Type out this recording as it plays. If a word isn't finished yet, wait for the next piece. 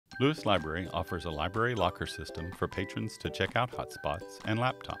Lewis Library offers a library locker system for patrons to check out hotspots and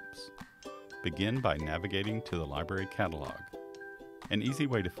laptops. Begin by navigating to the library catalog. An easy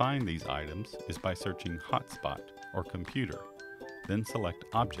way to find these items is by searching Hotspot or Computer, then select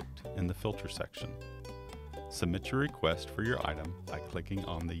Object in the Filter section. Submit your request for your item by clicking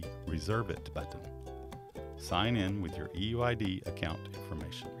on the Reserve It button. Sign in with your EUID account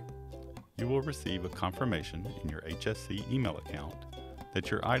information. You will receive a confirmation in your HSC email account that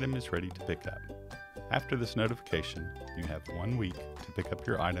your item is ready to pick up. After this notification, you have 1 week to pick up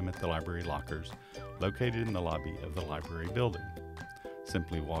your item at the library lockers located in the lobby of the library building.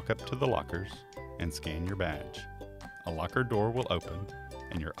 Simply walk up to the lockers and scan your badge. A locker door will open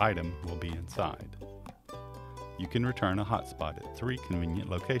and your item will be inside. You can return a hotspot at 3 convenient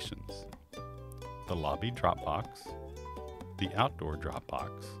locations: the lobby drop box, the outdoor drop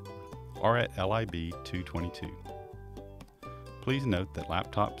box, or at LIB 222. Please note that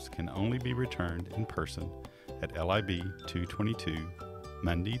laptops can only be returned in person at LIB 222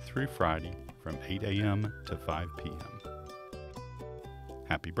 Monday through Friday from 8 a.m. to 5 p.m.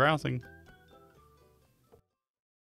 Happy browsing!